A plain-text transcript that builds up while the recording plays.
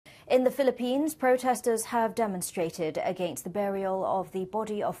In the Philippines, protesters have demonstrated against the burial of the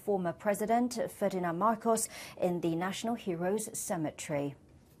body of former President Ferdinand Marcos in the National Heroes Cemetery.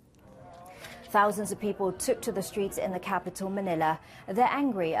 Thousands of people took to the streets in the capital, Manila. They're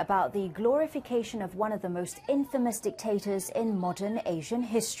angry about the glorification of one of the most infamous dictators in modern Asian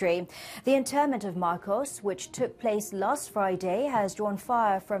history. The interment of Marcos, which took place last Friday, has drawn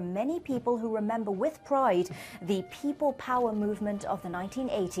fire from many people who remember with pride the people power movement of the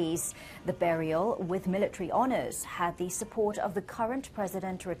 1980s. The burial, with military honors, had the support of the current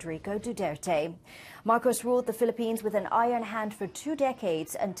President Rodrigo Duterte. Marcos ruled the Philippines with an iron hand for 2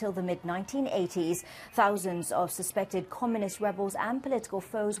 decades until the mid-1980s. Thousands of suspected communist rebels and political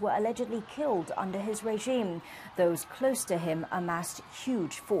foes were allegedly killed under his regime. Those close to him amassed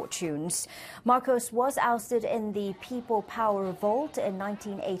huge fortunes. Marcos was ousted in the People Power revolt in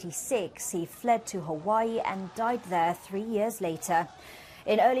 1986. He fled to Hawaii and died there 3 years later.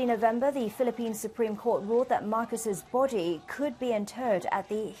 In early November, the Philippine Supreme Court ruled that Marcos's body could be interred at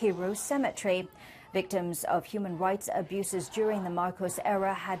the Heroes Cemetery. Victims of human rights abuses during the Marcos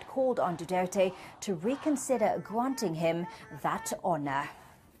era had called on Duterte to reconsider granting him that honor.